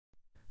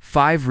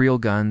5 real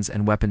guns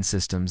and weapon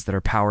systems that are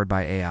powered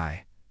by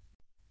AI.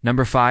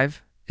 Number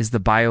 5 is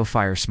the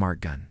BioFire Smart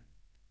Gun.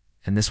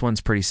 And this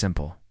one's pretty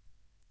simple.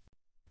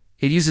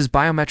 It uses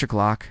biometric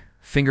lock,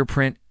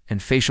 fingerprint,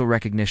 and facial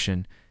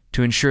recognition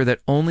to ensure that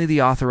only the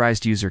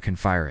authorized user can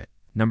fire it.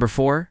 Number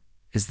 4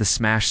 is the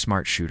Smash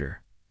Smart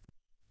Shooter.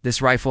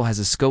 This rifle has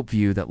a scope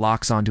view that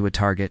locks onto a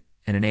target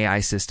and an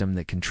AI system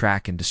that can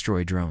track and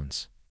destroy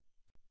drones.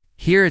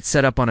 Here it's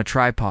set up on a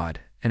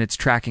tripod and it's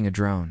tracking a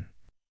drone.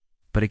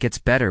 But it gets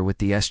better with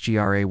the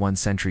SGR-A1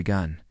 Sentry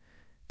gun.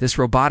 This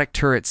robotic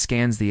turret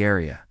scans the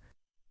area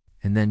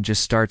and then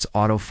just starts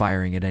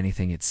auto-firing at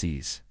anything it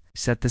sees.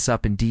 Set this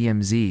up in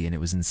DMZ and it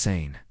was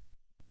insane.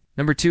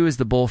 Number 2 is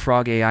the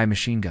Bullfrog AI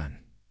machine gun.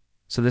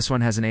 So this one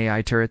has an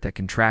AI turret that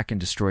can track and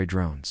destroy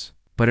drones.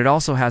 But it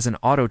also has an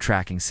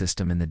auto-tracking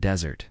system in the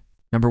desert.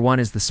 Number 1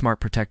 is the Smart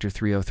Protector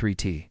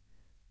 303T.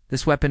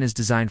 This weapon is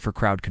designed for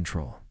crowd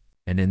control.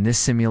 And in this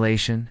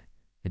simulation,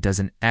 it does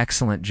an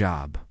excellent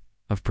job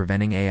of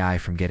preventing AI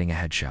from getting a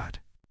headshot.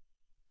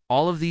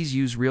 All of these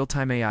use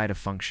real-time AI to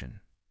function,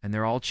 and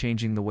they're all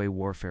changing the way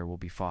warfare will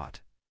be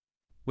fought.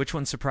 Which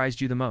one surprised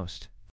you the most?